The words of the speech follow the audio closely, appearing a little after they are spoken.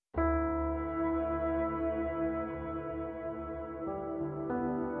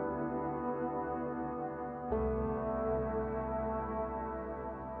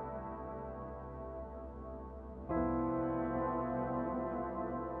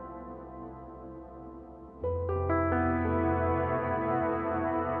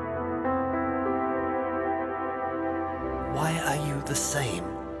the same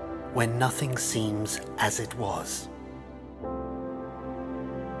when nothing seems as it was.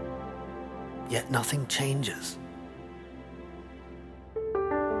 Yet nothing changes.